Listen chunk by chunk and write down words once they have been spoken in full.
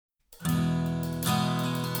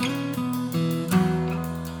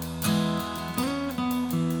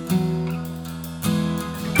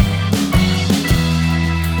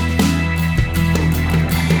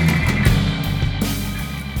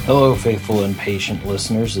Hello, faithful and patient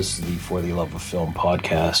listeners. This is the For the Love of Film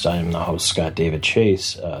podcast. I am the host, Scott David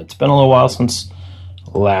Chase. It's been a little while since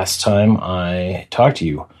last time I talked to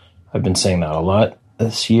you. I've been saying that a lot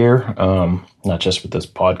this year, not just with this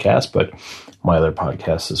podcast, but my other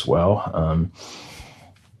podcasts as well.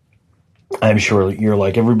 I'm sure you're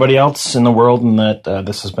like everybody else in the world and that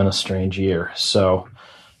this has been a strange year. So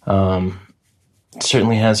it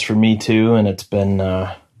certainly has for me too, and it's been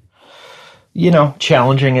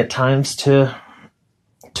challenging at times to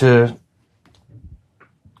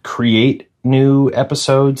create new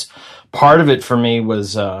episodes. Part of it for me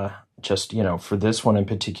was just, for this one in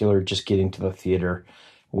particular, just getting to the theater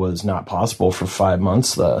was not possible for 5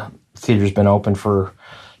 months. The theater's been open for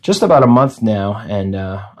just about a month now, and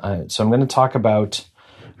so I'm going to talk about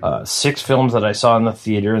 6 films that I saw in the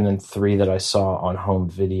theater and then 3 that I saw on home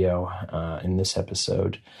video in this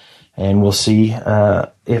episode. And we'll see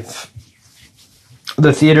if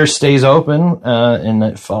the theater stays open and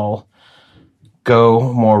if I'll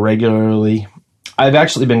go more regularly. I've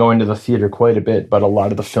actually been going to the theater quite a bit, but a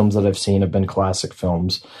lot of the films that I've seen have been classic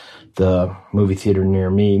films. The movie theater near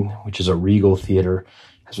me, which is a Regal theater,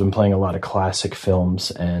 has been playing a lot of classic films,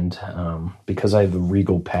 and because I have the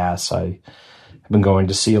Regal pass, I have been going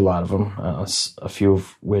to see a lot of them, a few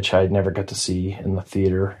of which I never got to see in the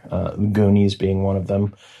theater, Goonies being one of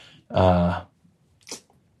them.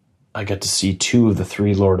 I got to see 2 of the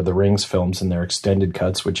 3 Lord of the Rings films in their extended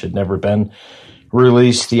cuts, which had never been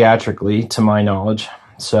released theatrically, to my knowledge.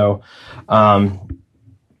 So, I'll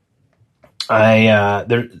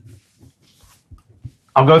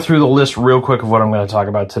go through the list real quick of what I'm going to talk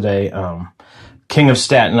about today. King of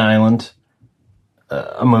Staten Island,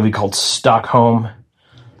 a movie called Stockholm,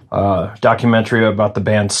 documentary about the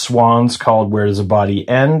band Swans called Where Does a Body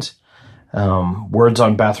End, Words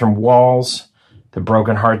on Bathroom Walls, The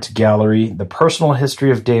Broken Hearts Gallery, The Personal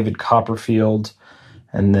History of David Copperfield,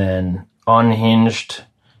 and then Unhinged,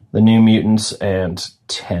 The New Mutants, and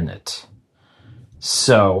Tenet.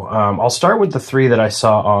 So I'll start with the 3 that I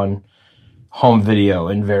saw on home video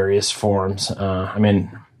in various forms.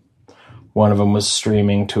 One of them was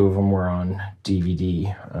streaming, 2 of them were on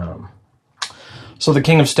DVD. So The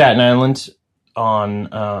King of Staten Island on...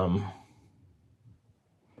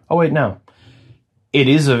 It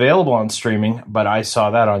is available on streaming, but I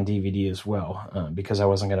saw that on DVD as well because I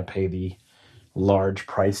wasn't going to pay the large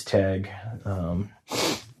price tag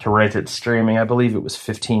to rent it streaming. I believe it was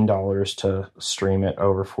 $15 to stream it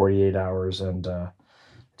over 48 hours, and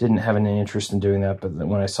didn't have any interest in doing that. But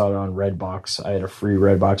when I saw it on Redbox, I had a free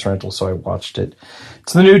Redbox rental, so I watched it.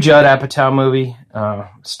 It's the new Judd Apatow movie.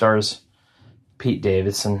 Stars Pete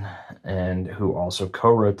Davidson, and who also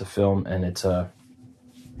co-wrote the film, and it's a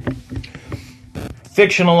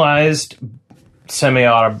fictionalized,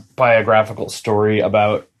 semi-autobiographical story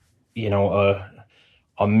about, a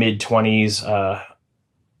mid-20s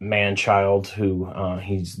man-child who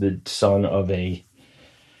he's the son of a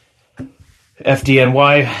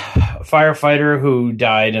FDNY firefighter who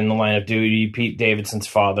died in the line of duty. Pete Davidson's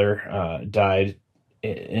father died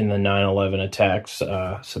in the 9/11 attacks,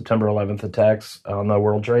 September 11th attacks on the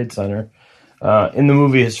World Trade Center. In the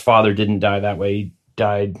movie, his father didn't die that way. He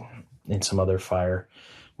died in some other fire,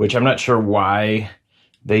 which I'm not sure why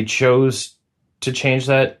they chose to change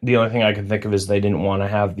that. The only thing I can think of is they didn't want to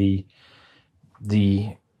have the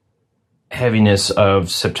heaviness of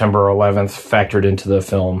September 11th factored into the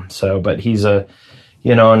film. So, but he's an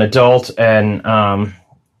adult, and Maud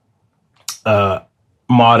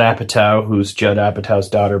Apatow, who's Judd Apatow's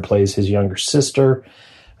daughter, plays his younger sister.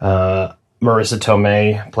 Marissa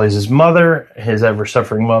Tomei plays his mother, his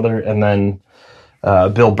ever-suffering mother, and then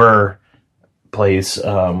Bill Burr plays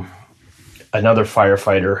another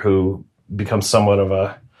firefighter who becomes somewhat of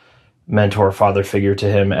a mentor father figure to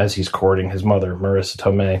him as he's courting his mother, Marissa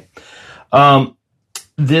Tomei.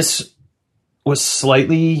 This was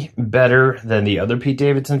slightly better than the other Pete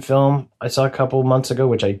Davidson film I saw a couple months ago,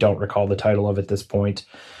 which I don't recall the title of at this point.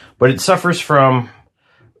 But it suffers from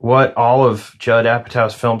what all of Judd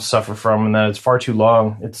Apatow's films suffer from, and that it's far too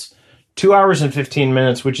long. It's 2 hours and 15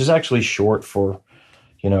 minutes, which is actually short for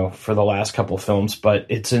the last couple of films, but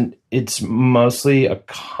it's mostly a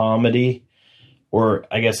comedy, or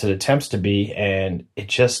I guess it attempts to be, and it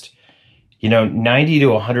just, 90 to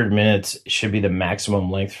 100 minutes should be the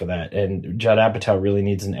maximum length for that, and Judd Apatow really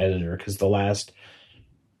needs an editor, because the last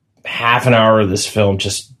half an hour of this film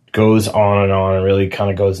just goes on and really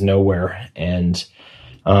kind of goes nowhere, and,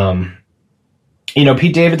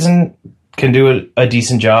 Pete Davidson can do a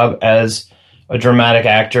decent job as a dramatic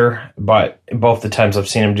actor, but both the times I've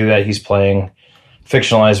seen him do that, he's playing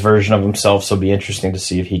fictionalized version of himself, so it'll be interesting to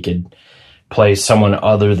see if he could play someone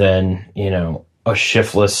other than, a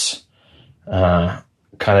shiftless, kind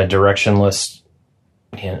of directionless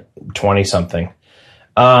 20-something.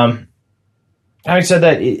 Having said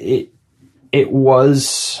that, it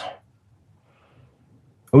was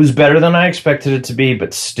better than I expected it to be,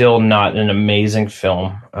 but still not an amazing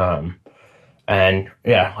film. And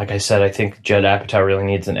yeah, like I said, I think Judd Apatow really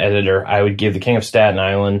needs an editor. I would give The King of Staten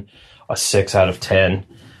Island a 6 out of 10.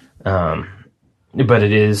 But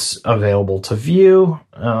it is available to view.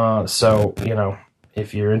 So,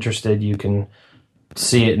 if you're interested, you can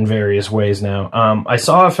see it in various ways now. I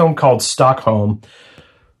saw a film called Stockholm,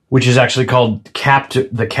 which is actually called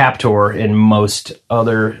The Captor in most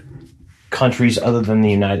other countries other than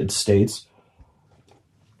the United States.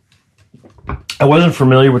 I wasn't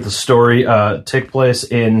familiar with the story. Took place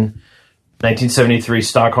in 1973,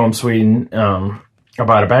 Stockholm, Sweden,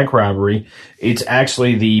 about a bank robbery. It's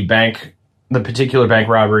actually the particular bank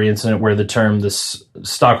robbery incident where the term this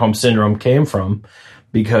Stockholm Syndrome came from,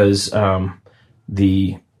 because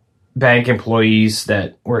the bank employees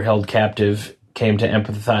that were held captive came to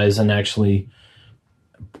empathize and actually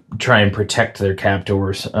try and protect their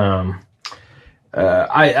captors.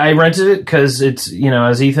 I rented it because it's,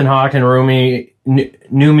 as Ethan Hawke and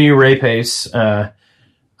Noomi Rapace, I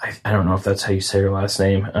don't know if that's how you say her last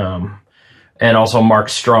name, and also Mark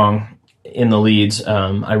Strong in the leads.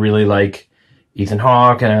 I really like Ethan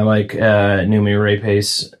Hawke and I like Noomi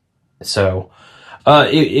Rapace. So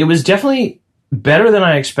it was definitely better than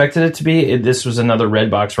I expected it to be. This was another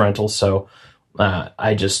Redbox rental, so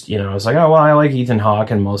I just, I was like, oh, well, I like Ethan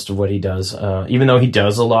Hawke and most of what he does. Even though he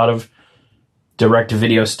does a lot of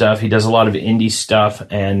direct-to-video stuff, he does a lot of indie stuff,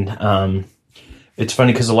 and it's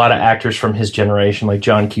funny because a lot of actors from his generation, like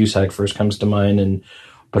John Cusack first comes to mind,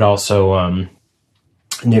 but also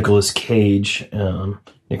Nicolas Cage.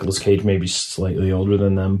 Nicolas Cage may be slightly older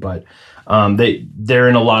than them, but they're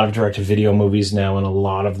in a lot of direct-to-video movies now, and a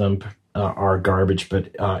lot of them are garbage,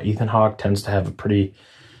 but Ethan Hawke tends to have a pretty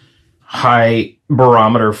high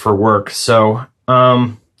barometer for work. So,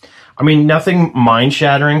 nothing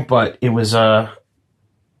mind-shattering, but it was I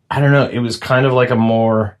don't know, it was kind of like a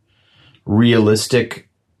more realistic,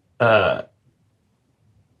 obviously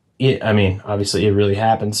it really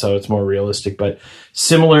happened, so it's more realistic, but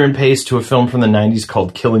similar in pace to a film from the 90s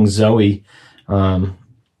called Killing Zoe,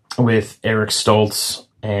 with Eric Stoltz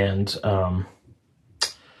and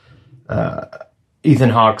Ethan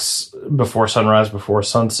Hawke's Before Sunrise, Before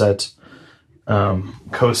Sunset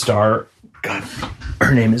co-star. God,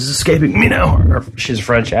 her name is escaping me now. She's a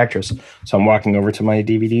French actress. So I'm walking over to my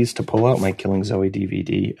DVDs to pull out my Killing Zoe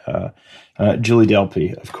DVD. Julie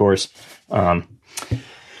Delpy, of course. But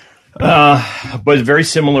very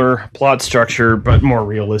similar plot structure, but more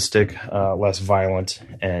realistic, less violent.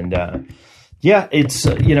 And it's,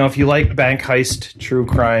 if you like bank heist, true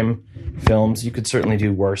crime films, you could certainly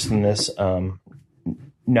do worse than this.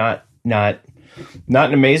 Not an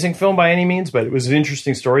amazing film by any means, but it was an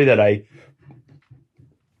interesting story that I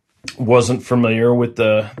wasn't familiar with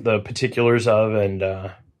the particulars of, and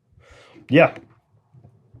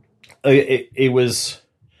it was,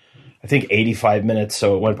 I think, 85 minutes,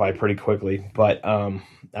 so it went by pretty quickly. But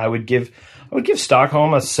I would give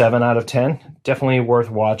Stockholm a 7 out of 10. Definitely worth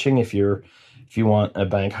watching if you want a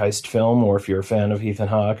bank heist film, or if you're a fan of Ethan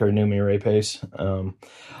Hawke or Noomi Rapace.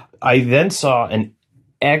 I then saw an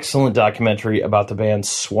excellent documentary about the band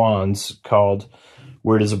Swans called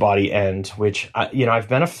Where Does a Body End, which, I've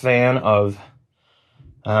been a fan of.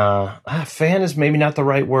 Fan is maybe not the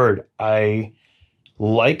right word. I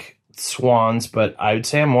like Swans, but I would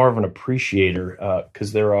say I'm more of an appreciator,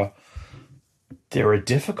 because they're a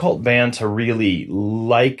difficult band to really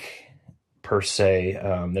like, per se.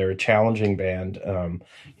 They're a challenging band.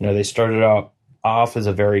 They started off as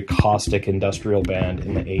a very caustic industrial band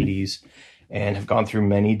in the 80s and have gone through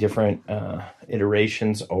many different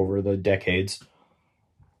iterations over the decades.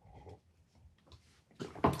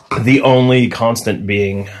 The only constant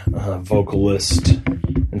being vocalist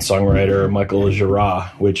and songwriter Michael Gira,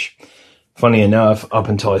 which, funny enough, up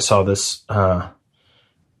until I saw this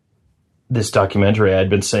this documentary, I had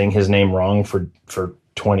been saying his name wrong for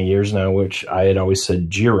 20 years now, which I had always said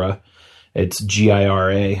Gira. It's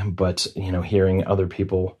Gira, but hearing other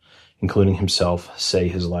people, including himself, say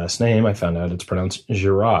his last name, I found out it's pronounced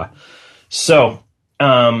Gira. So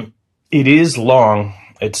it is long.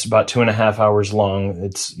 It's about 2.5 hours long.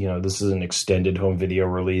 It's, this is an extended home video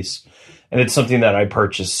release, and it's something that I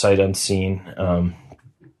purchased sight unseen,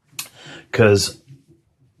 because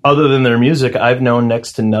other than their music, I've known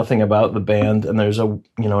next to nothing about the band, and there's an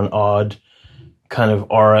odd kind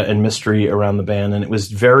of aura and mystery around the band, and it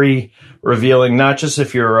was very revealing, not just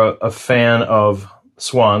if you're a fan of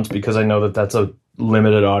Swans, because I know that that's a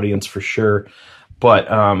limited audience for sure,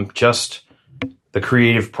 but just the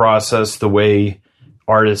creative process, the way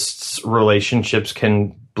artists' relationships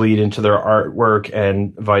can bleed into their artwork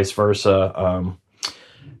and vice versa.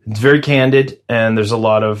 It's very candid, and there's a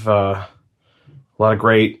lot of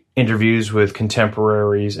great interviews with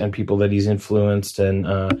contemporaries and people that he's influenced. And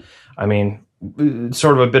I mean, it's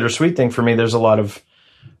sort of a bittersweet thing for me. There's a lot of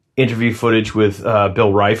interview footage with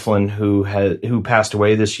Bill Rieflin, who passed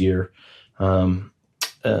away this year.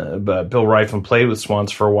 But Bill Rieflin played with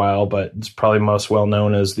Swans for a while, but it's probably most well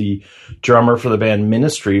known as the drummer for the band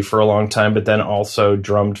Ministry for a long time, but then also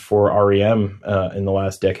drummed for REM in the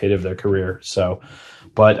last decade of their career. So,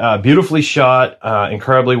 but beautifully shot,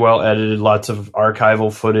 incredibly well edited, lots of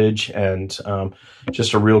archival footage, and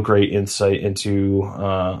just a real great insight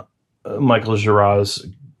into Michael Girard's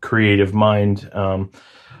creative mind.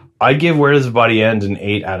 I give Where Does the Body End an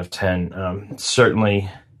 8 out of 10. Certainly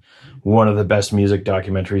one of the best music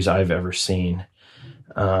documentaries I've ever seen.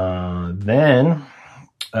 Then,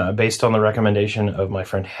 based on the recommendation of my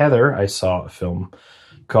friend Heather, I saw a film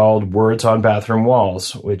called Words on Bathroom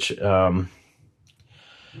Walls, which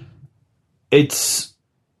it's,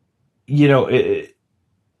 you know, it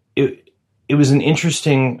was an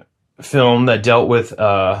interesting film that dealt with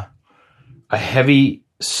a heavy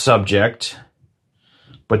subject,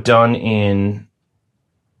 but done in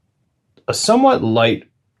a somewhat light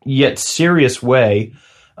yet serious way.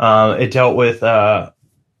 It dealt with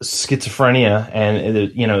schizophrenia, and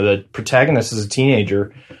the protagonist is a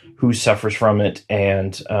teenager who suffers from it,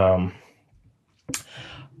 and I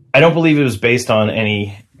don't believe it was based on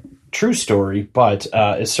any true story, but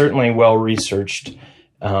it's certainly well researched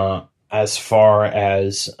as far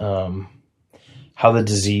as how the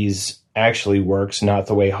disease actually works, not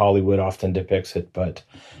the way Hollywood often depicts it, but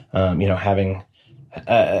having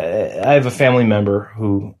I have a family member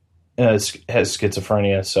who has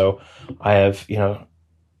schizophrenia, so I have,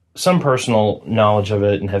 some personal knowledge of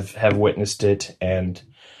it and have witnessed it. And,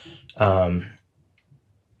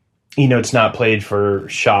 it's not played for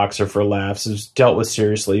shocks or for laughs. It's dealt with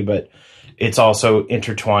seriously, but it's also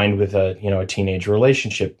intertwined with a teenage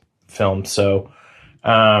relationship film. So,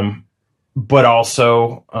 but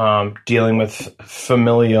also dealing with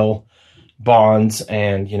familial bonds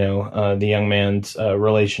and the young man's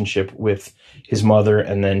relationship with his mother,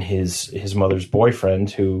 and then his mother's boyfriend,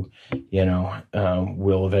 who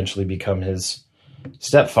will eventually become his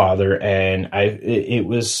stepfather. And it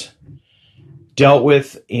was dealt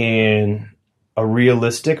with in a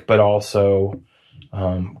realistic but also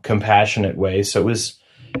compassionate way. So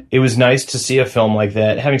it was nice to see a film like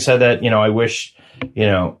that. Having said that, I wish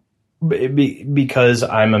because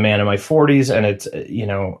I'm a man in my 40s, and it's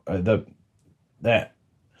that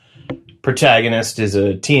protagonist is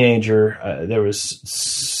a teenager. There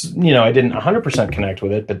was, I didn't 100% connect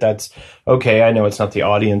with it, but that's okay. I know it's not the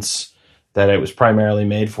audience that it was primarily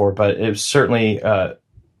made for, but it was certainly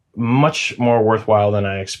much more worthwhile than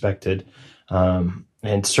I expected, and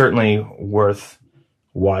certainly worth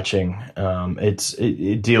watching.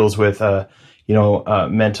 It deals with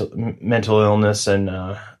mental illness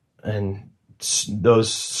and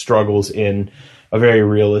those struggles in a very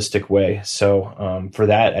realistic way. So for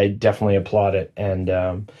that, I definitely applaud it. And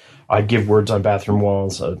I'd give Words on Bathroom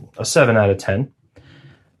Walls a 7 out of 10.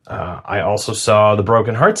 I also saw The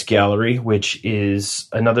Broken Hearts Gallery, which is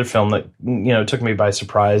another film that, took me by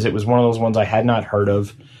surprise. It was one of those ones I had not heard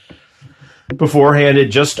of beforehand. It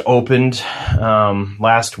just opened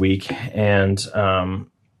last week, and I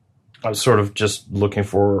was sort of just looking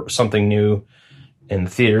for something new in the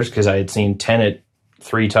theaters because I had seen Tenet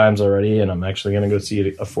 3 times already, and I'm actually going to go see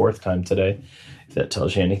it a 4th time today, if that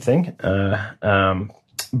tells you anything.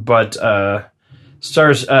 But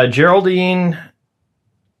stars Geraldine.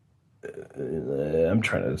 I'm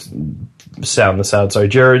trying to sound this out. Sorry,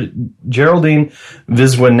 Geraldine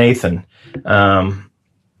Viswanathan,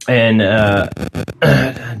 and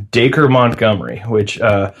Dacre Montgomery, which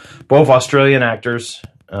both Australian actors.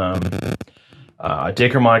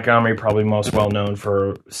 Dacre Montgomery, probably most well known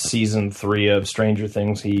for season 3 of Stranger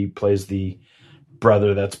Things. He plays the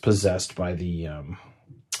brother that's possessed by the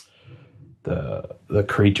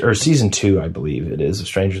creature, or season 2, I believe it is, of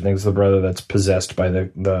Stranger Things. The brother that's possessed by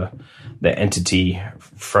the entity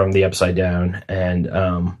from the Upside Down, and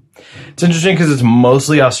it's interesting because it's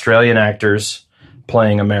mostly Australian actors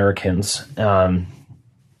playing Americans. One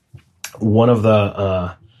of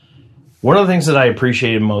the things that I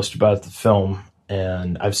appreciated most about the film,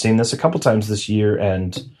 and I've seen this a couple times this year,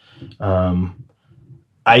 and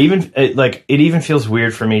it even feels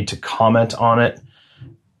weird for me to comment on it,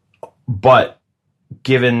 but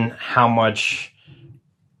given how much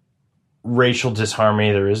racial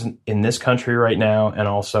disharmony there is in this country right now, and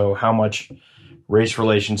also how much race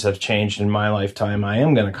relations have changed in my lifetime, I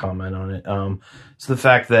am going to comment on it. It's the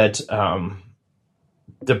fact that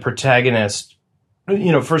the protagonist,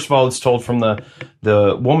 first of all, it's told from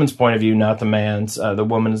the woman's point of view, not the man's. The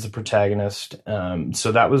woman is the protagonist,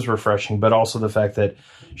 so that was refreshing. But also the fact that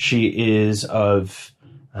she is of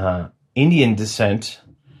Indian descent,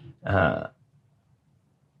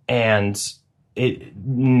 and it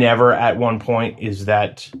never at one point is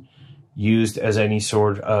that used as any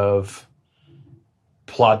sort of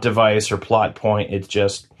plot device or plot point. It's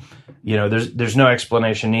just, there's no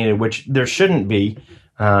explanation needed, which there shouldn't be.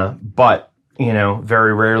 But,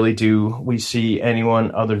 very rarely do we see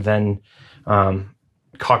anyone other than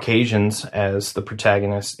Caucasians as the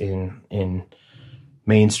protagonist in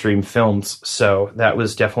mainstream films. So that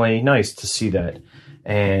was definitely nice to see that.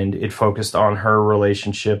 And it focused on her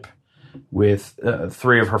relationship with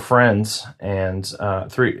three of her friends, and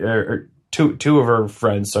two of her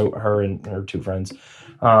friends, so her and her two friends.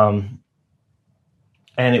 And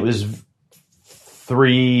it was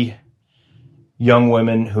three young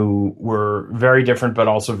women who were very different, but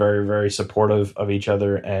also very, very supportive of each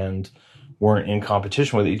other and weren't in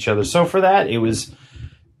competition with each other. So for that, it was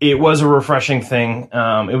a refreshing thing.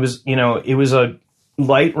 It was a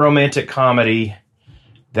light romantic comedy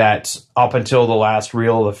that up until the last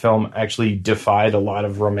reel of the film actually defied a lot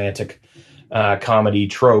of romantic comedy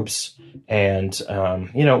tropes. And,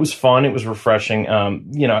 it was fun. It was refreshing.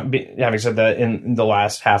 Having said that, in the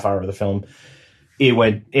last half hour of the film,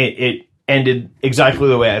 it ended exactly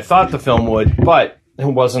the way I thought the film would, but it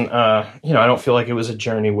wasn't, I don't feel like it was a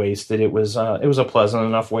journey wasted. It was a pleasant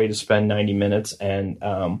enough way to spend 90 minutes. And,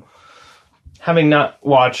 having not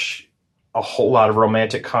watched a whole lot of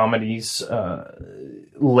romantic comedies,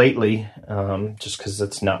 lately, just because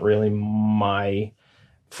it's not really my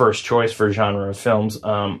first choice for genre of films.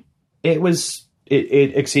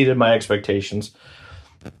 It exceeded my expectations.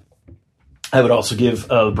 I would also give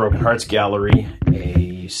the Broken Hearts Gallery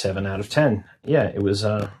a 7 out of 10. Yeah, it was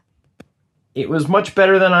much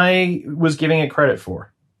better than I was giving it credit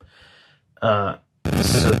for. So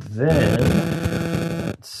then,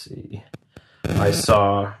 let's see. I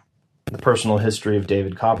saw The Personal History of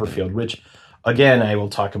David Copperfield, which, again, I will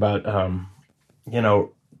talk about,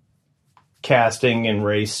 casting and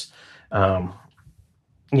race.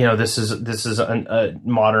 This is a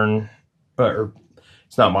modern, or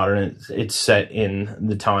it's not modern. It's set in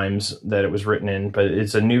the times that it was written in, but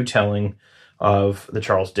it's a new telling of the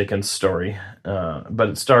Charles Dickens story. But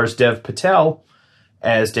it stars Dev Patel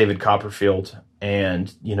as David Copperfield,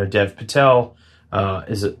 and Dev Patel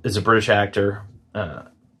is a British actor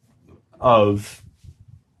of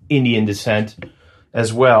Indian descent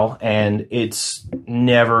as well, and it's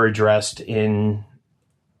never addressed in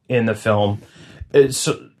the film. It's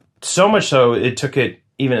so much so it took it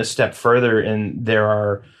even a step further, and there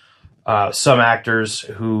are some actors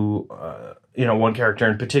who, one character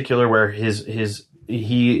in particular where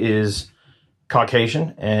he is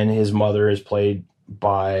Caucasian and his mother is played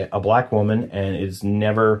by a black woman, and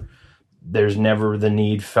there's never the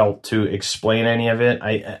need felt to explain any of it.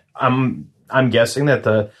 I'm guessing that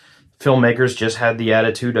the filmmakers just had the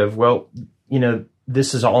attitude of, well,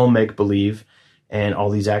 this is all make believe, and all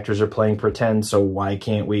these actors are playing pretend. So why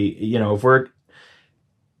can't we, if we're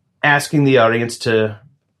asking the audience to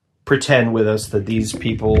pretend with us that these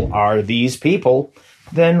people are these people,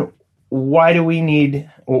 then why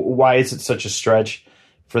is it such a stretch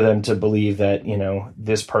for them to believe that,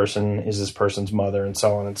 this person is this person's mother, and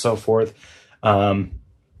so on and so forth?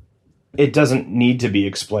 It doesn't need to be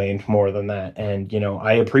explained more than that. And,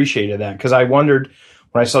 I appreciated that, because I wondered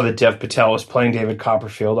when I saw that Dev Patel was playing David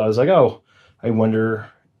Copperfield, I was like, oh, I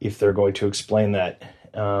wonder if they're going to explain that.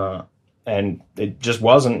 And it just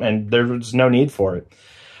wasn't, and there was no need for it.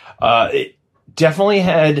 It definitely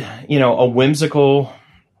had, a whimsical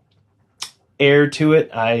air to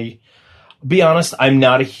it. Be honest, I'm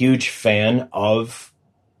not a huge fan of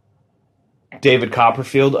David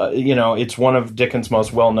Copperfield. It's one of Dickens'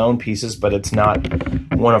 most well-known pieces, but it's not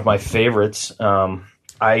one of my favorites.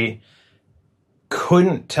 I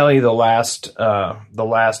couldn't tell you the last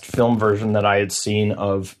film version that I had seen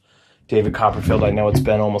of David Copperfield. I know it's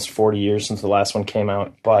been almost 40 years since the last one came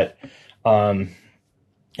out, but it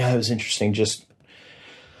was interesting. Just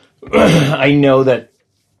I know that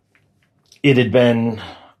it had been.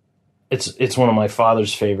 It's one of my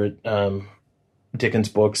father's favorite Dickens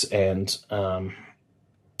books, and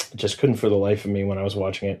just couldn't for the life of me when I was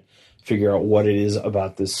watching it figure out what it is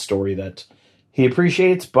about this story that he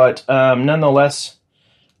appreciates. But nonetheless,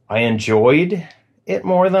 I enjoyed it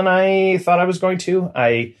more than I thought I was going to.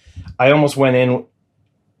 I almost went in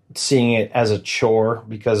seeing it as a chore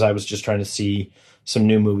because I was just trying to see some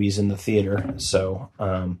new movies in the theater. So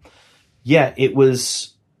yeah, it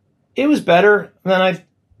was better than I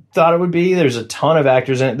thought it would be. There's a ton of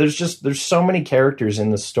actors in it. There's so many characters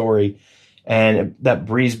in the story, and that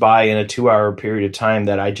breeze by in a 2-hour period of time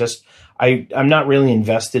that I'm not really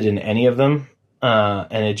invested in any of them,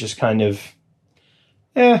 and it just kind of,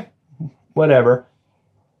 whatever.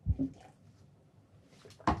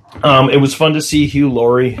 It was fun to see Hugh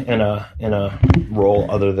Laurie in a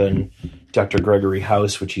role other than Dr. Gregory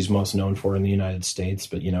House, which he's most known for in the United States.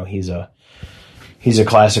 But he's a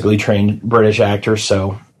classically trained British actor,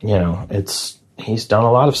 so he's done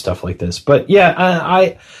a lot of stuff like this. But yeah,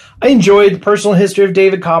 I enjoyed the Personal History of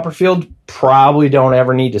David Copperfield. Probably don't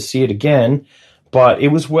ever need to see it again, but it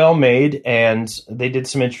was well made, and they did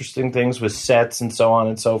some interesting things with sets and so on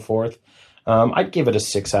and so forth. I'd give it a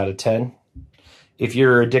 6 out of 10. If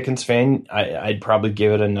you're a Dickens fan, I'd probably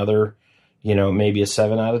give it another, maybe a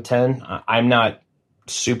 7 out of 10. I'm not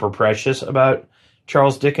super precious about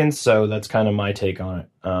Charles Dickens, so that's kind of my take on it.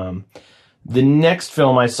 The next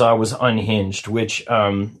film I saw was Unhinged, which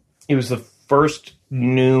it was the first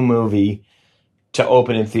new movie to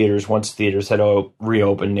open in theaters once theaters had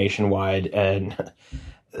reopened nationwide, and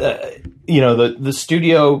the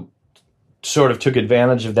studio sort of took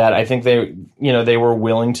advantage of that. I think they were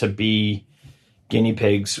willing to be guinea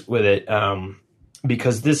pigs with it,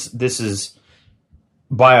 because this is,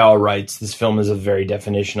 by all rights, this film is a very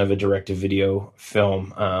definition of a direct-to-video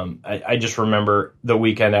film. I just remember the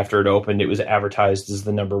weekend after it opened, it was advertised as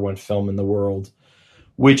the #1 film in the world,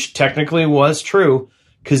 which technically was true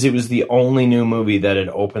because it was the only new movie that had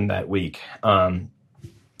opened that week.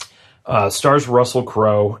 Stars Russell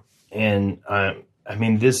Crowe, and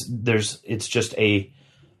it's just a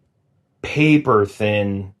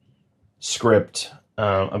paper-thin script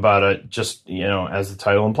about as the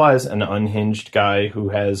title implies, an unhinged guy who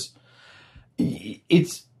has,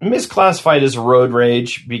 it's misclassified as road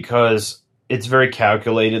rage because it's very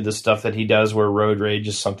calculated, the stuff that he does, where road rage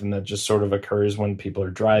is something that just sort of occurs when people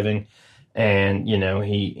are driving, and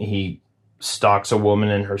he stalks a woman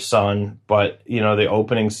and her son. But the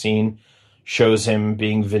opening scene shows him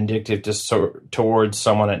being vindictive towards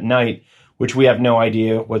someone at night, which we have no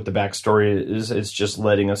idea what the backstory is. It's just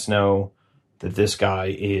letting us know that this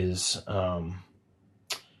guy is,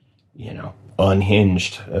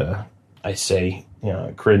 unhinged. I say,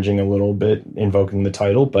 cringing a little bit, invoking the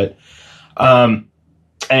title, but,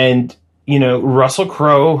 Russell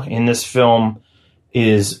Crowe in this film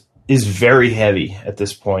is very heavy at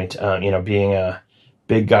this point. Being a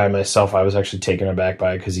big guy myself, I was actually taken aback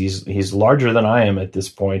by it because he's larger than I am at this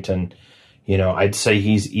point, and I'd say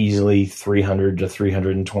he's easily 300 to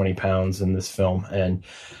 320 pounds in this film. And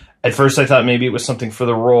at first I thought maybe it was something for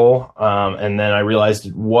the role, and then I realized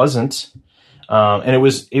it wasn't. And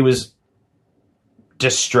it was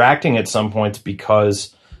distracting at some points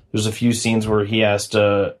because there's a few scenes where he has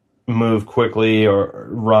to move quickly or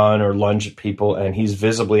run or lunge at people, and he's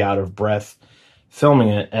visibly out of breath filming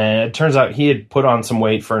it. And it turns out he had put on some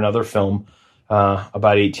weight for another film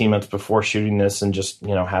about 18 months before shooting this, and just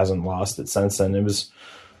hasn't lost it since then. It was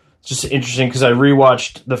just interesting because I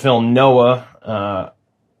rewatched the film Noah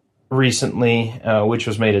recently, which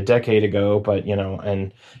was made a decade ago, but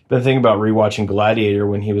and been thinking about rewatching Gladiator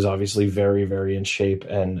when he was obviously very, very in shape,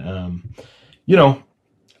 and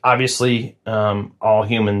obviously all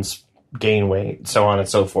humans gain weight, so on and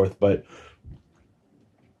so forth, but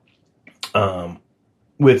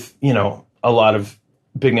with a lot of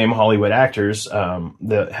big name Hollywood actors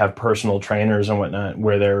that have personal trainers and whatnot,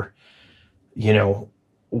 where their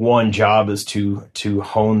one job is to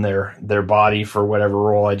hone their body for whatever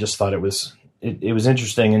role. I just thought it was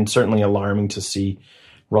interesting and certainly alarming to see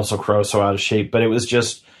Russell Crowe so out of shape. But it was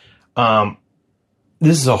just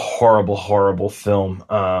this is a horrible, horrible film.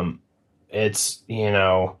 It's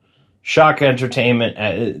shock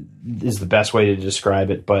entertainment is the best way to describe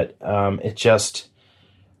it, but it just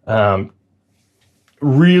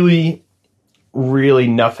really, really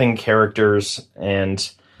nothing characters,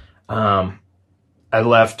 and I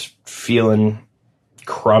left feeling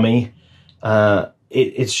crummy.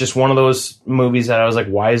 It's just one of those movies that I was like,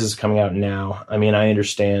 why is this coming out now? I mean, I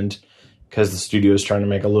understand because the studio is trying to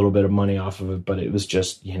make a little bit of money off of it, but it was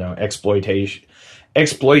just,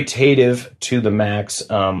 exploitative to the max.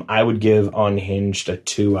 I would give Unhinged a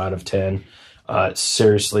 2 out of 10.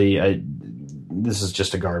 Seriously, this is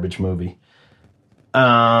just a garbage movie.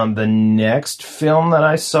 The next film that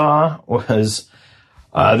I saw was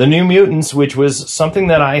The New Mutants, which was something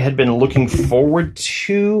that I had been looking forward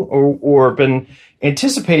to or been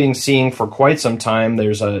anticipating seeing for quite some time.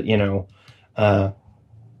 There's a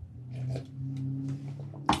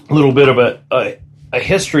little bit of a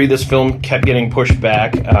history. This film kept getting pushed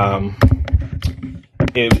back.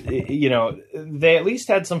 They at least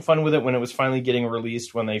had some fun with it when it was finally getting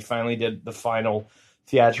released, when they finally did the final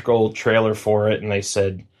theatrical trailer for it, and they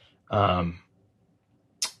said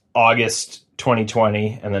August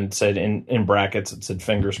 2020, and then it said in brackets, it said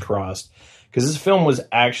fingers crossed, because this film was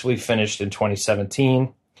actually finished in 2017.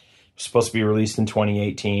 It was supposed to be released in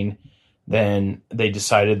 2018. Then they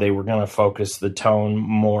decided they were going to focus the tone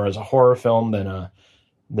more as a horror film than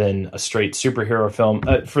a straight superhero film.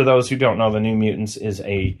 For those who don't know, The New Mutants is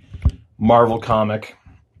a Marvel comic,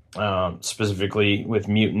 specifically with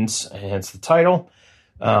mutants, hence the title.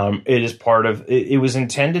 It is part of... It was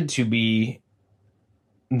intended to be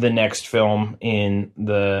the next film in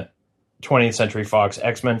the 20th Century Fox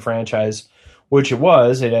X-Men franchise, which it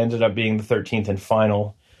was. It ended up being the 13th and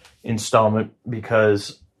final installment,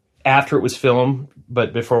 because after it was filmed,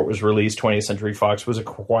 but before it was released, 20th Century Fox was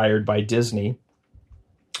acquired by Disney.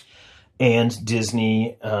 And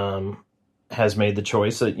Disney has made the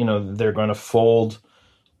choice that, they're going to fold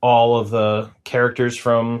all of the characters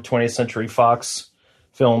from 20th Century Fox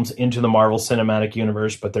films into the Marvel Cinematic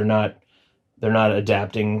Universe, but they're not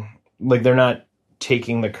adapting, they're not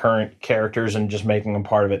taking the current characters and just making them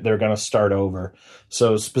part of it. They're going to start over.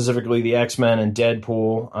 So specifically the X-Men and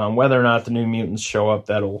Deadpool, whether or not the New Mutants show up,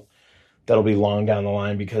 that'll be long down the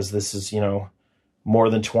line, because this is,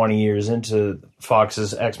 more than 20 years into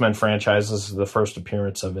Fox's X-Men franchise. This is the first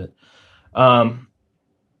appearance of it.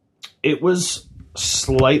 It was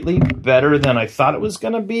slightly better than I thought it was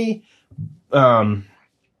going to be,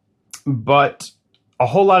 but a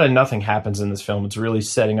whole lot of nothing happens in this film. It's really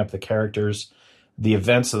setting up the characters. The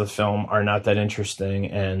events of the film are not that interesting,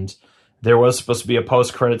 and there was supposed to be a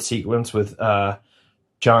post-credit sequence with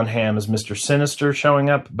John Hamm as Mr. Sinister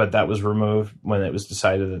showing up, but that was removed when it was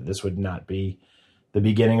decided that this would not be the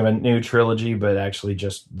beginning of a new trilogy, but actually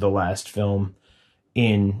just the last film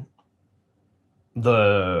in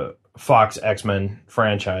the Fox X-Men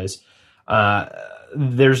franchise.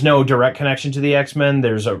 There's no direct connection to the X-Men.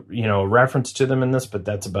 There's a reference to them in this, but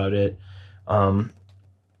that's about it.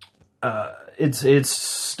 It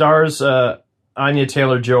stars Anya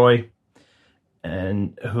Taylor-Joy,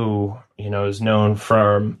 and who is known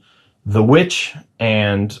from The Witch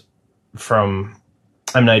and from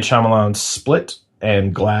M. Night Shyamalan's Split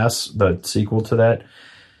and Glass, the sequel to that.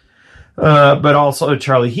 But also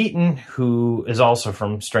Charlie Heaton, who is also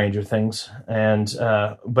from Stranger Things. And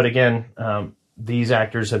but again, these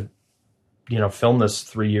actors have filmed this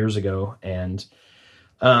 3 years ago, and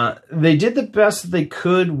they did the best they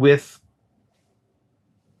could with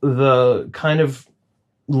the kind of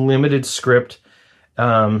limited script.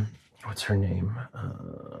 What's her name?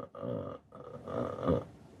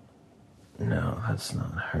 No, that's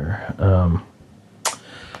not her.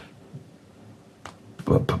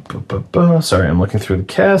 Sorry, I'm looking through the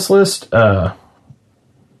cast list.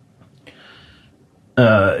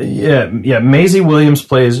 Maisie Williams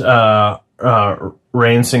plays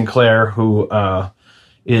Rain Sinclair, who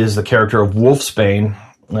is the character of Wolfsbane,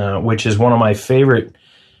 which is one of my favorite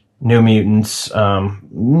New Mutants.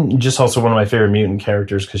 Just also one of my favorite mutant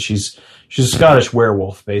characters, because she's a Scottish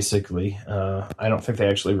werewolf, basically. I don't think they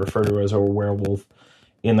actually refer to her as a werewolf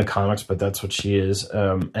in the comics, but that's what she is.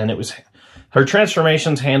 And it was her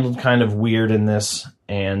transformation's handled kind of weird in this,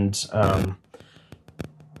 and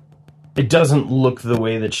it doesn't look the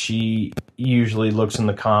way that she usually looks in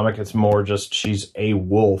the comic. It's more just she's a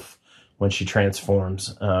wolf when she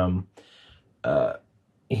transforms.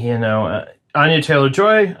 Anya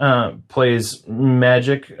Taylor-Joy plays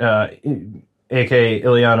Magic, aka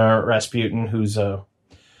Ilyana Rasputin,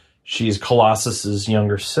 she's Colossus's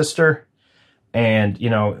younger sister. And,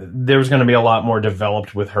 there's going to be a lot more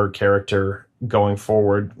developed with her character going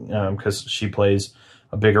forward, because she plays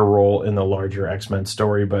a bigger role in the larger X-Men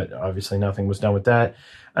story, but obviously nothing was done with that.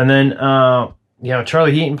 And then,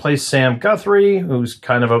 Charlie Heaton plays Sam Guthrie, who's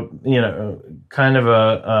kind of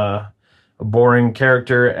a boring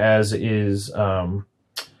character, as is Daniel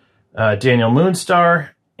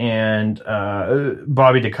Moonstar and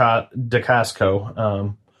Bobby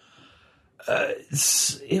DeCasco.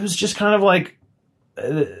 It was just kind of like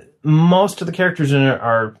most of the characters in it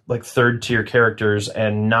are like third tier characters,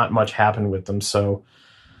 and not much happened with them. So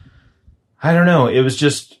I don't know. It was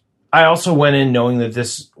just, I also went in knowing that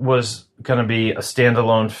this was going to be a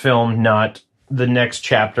standalone film, not the next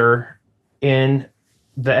chapter in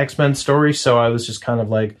the X-Men story, so I was just kind of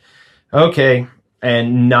like, okay,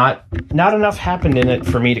 and not enough happened in it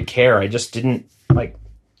for me to care. I just didn't like.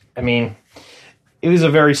 I mean, it was a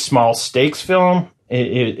very small stakes film.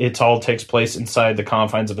 It all takes place inside the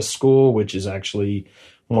confines of a school, which is actually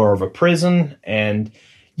more of a prison, and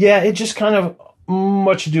yeah, it just kind of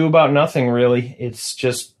much ado about nothing, really. It's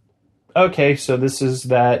just okay. So this is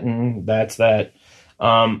that, and that's that.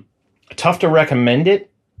 Tough to recommend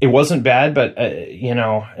it. It wasn't bad, but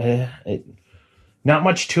not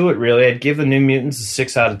much to it, really. I'd give the New Mutants a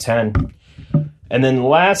 6 out of 10. And then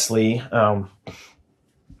lastly, I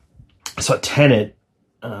saw Tenet,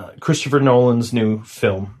 Christopher Nolan's new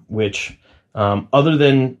film, which, other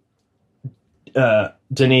than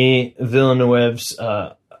Denis Villeneuve's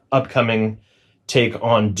upcoming take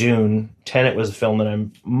on Dune, Tenet was a film that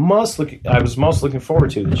I was most looking forward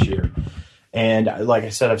to this year. And like I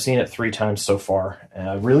said, I've seen it 3 times so far, and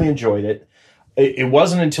I really enjoyed it. It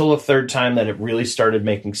wasn't until the third time that it really started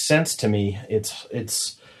making sense to me.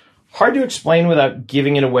 It's hard to explain without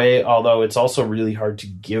giving it away, although it's also really hard to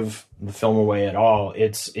give the film away at all.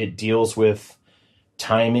 It deals with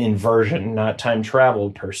time inversion, not time travel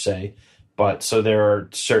per se. But so there are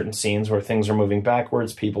certain scenes where things are moving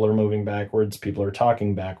backwards, people are moving backwards, people are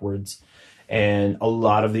talking backwards. And a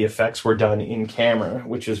lot of the effects were done in camera,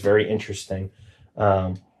 which was very interesting.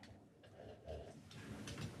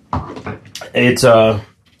 It's the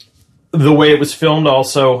way it was filmed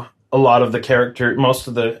also, a lot of most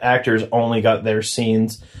of the actors only got their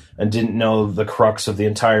scenes and didn't know the crux of the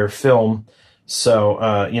entire film.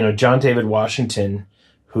 So, John David Washington,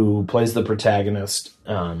 who plays the protagonist,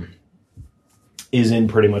 is in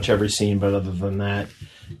pretty much every scene, but other than that,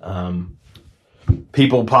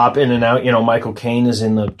 people pop in and out. Michael Caine is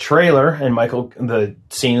in the trailer, and the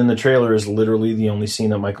scene in the trailer is literally the only scene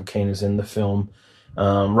that Michael Caine is in the film.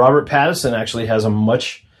 Robert Pattinson actually has a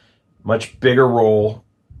much, much bigger role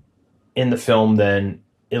in the film than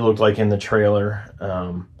it looked like in the trailer.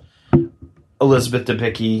 Elizabeth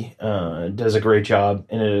Debicki does a great job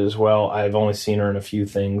in it as well. I've only seen her in a few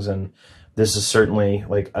things, and this is certainly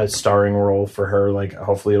like a starring role for her. Like,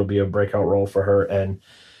 hopefully it'll be a breakout role for her. And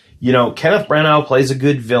Kenneth Branagh plays a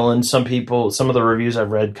good villain. Some of the reviews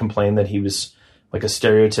I've read complain that he was like a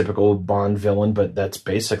stereotypical Bond villain, but that's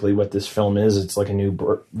basically what this film is. It's like a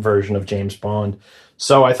new version of James Bond.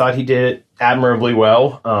 So I thought he did it admirably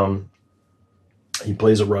well. He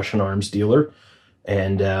plays a Russian arms dealer,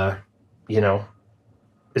 and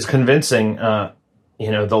is convincing. The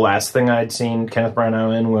last thing I'd seen Kenneth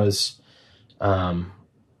Branagh in was,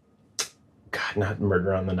 not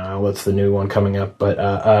Murder on the Nile. That's the new one coming up, but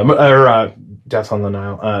Death on the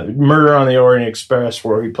Nile. Murder on the Orient Express,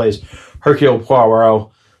 where he plays Hercule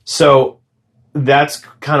Poirot. So that's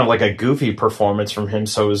kind of like a goofy performance from him.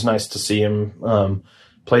 So it was nice to see him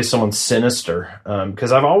play someone sinister,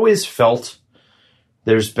 because I've always felt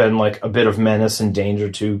there's been like a bit of menace and danger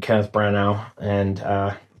to Kenneth Branagh, and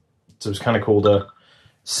so it was kind of cool to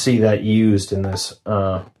see that used in this.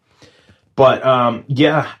 I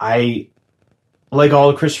like all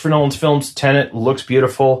of Christopher Nolan's films. Tenet looks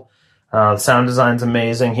beautiful. Sound design's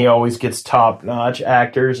amazing. He always gets top-notch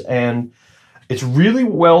actors, and it's really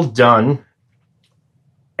well done.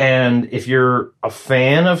 And if you're a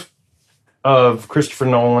fan of Christopher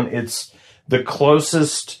Nolan, it's the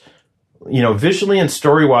closest, visually and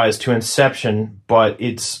story-wise to Inception, but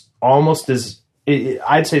it's almost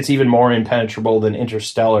I'd say it's even more impenetrable than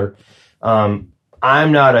Interstellar.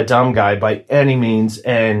 I'm not a dumb guy by any means,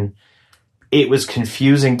 and it was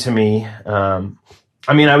confusing to me.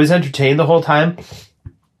 I was entertained the whole time.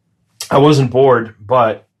 I wasn't bored,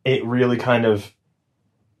 but it really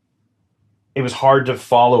it was hard to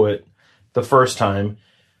follow it the first time.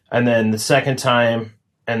 And then the second time,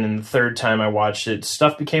 and then the third time I watched it,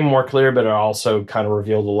 stuff became more clear, but it also kind of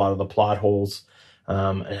revealed a lot of the plot holes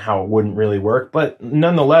and how it wouldn't really work. But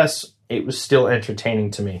nonetheless, it was still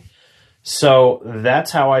entertaining to me. So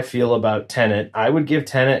that's how I feel about Tenet. I would give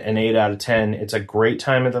Tenet an 8 out of 10. It's a great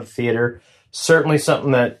time at the theater. Certainly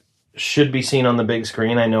something that should be seen on the big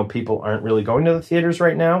screen. I know people aren't really going to the theaters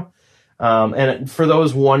right now. And for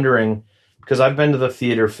those wondering, because I've been to the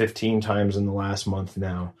theater 15 times in the last month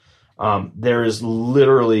now, there is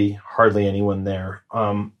literally hardly anyone there.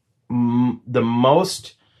 The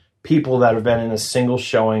most people that have been in a single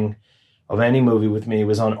showing of any movie with me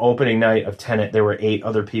was on opening night of Tenet. There were 8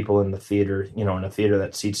 other people in the theater, in a theater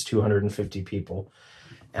that seats 250 people.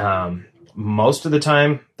 Most of the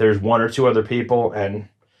time, there's 1 or 2 other people, and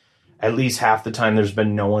at least half the time, there's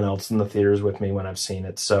been no one else in the theaters with me when I've seen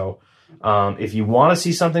it. So if you want to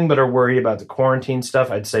see something but are worried about the quarantine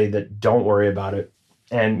stuff, I'd say that don't worry about it.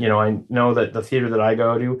 And, I know that the theater that I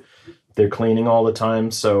go to, they're cleaning all the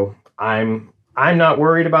time. So I'm not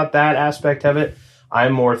worried about that aspect of it.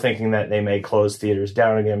 I'm more thinking that they may close theaters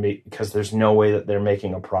down again because there's no way that they're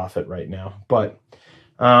making a profit right now. But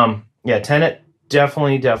Tenet,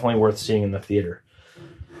 definitely worth seeing in the theater.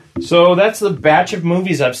 So that's the batch of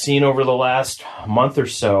movies I've seen over the last month or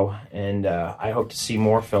so, and I hope to see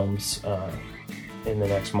more films in the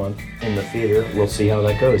next month in the theater. We'll see how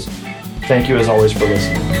that goes. Thank you as always for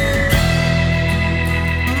listening.